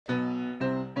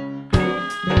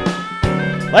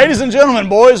Ladies and gentlemen,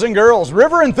 boys and girls,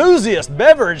 river enthusiasts,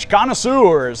 beverage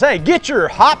connoisseurs, hey, get your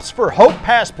Hops for Hope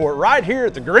passport right here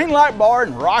at the Green Light Bar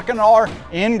in Rockin' R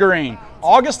in Green.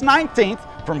 August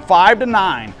 19th from 5 to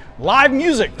 9. Live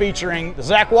music featuring the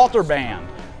Zach Walter Band.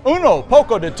 Uno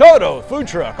Poco de Todo food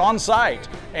truck on site.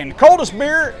 And coldest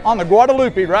beer on the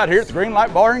Guadalupe right here at the Green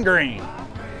Light Bar in Green.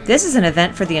 This is an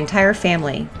event for the entire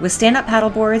family, with stand-up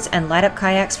paddleboards and light-up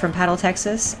kayaks from Paddle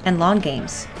Texas and lawn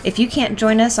games. If you can't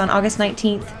join us on August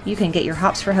 19th, you can get your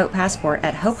Hops for Hope passport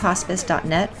at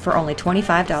hopehospice.net for only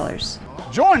 $25.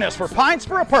 Join us for Pints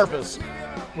for a Purpose,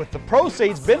 with the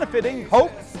proceeds benefiting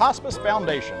Hope Hospice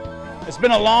Foundation. It's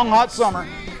been a long, hot summer,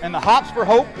 and the Hops for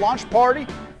Hope launch party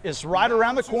is right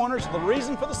around the corner, so the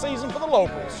reason for the season for the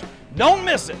locals. Don't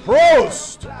miss it.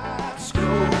 Prost!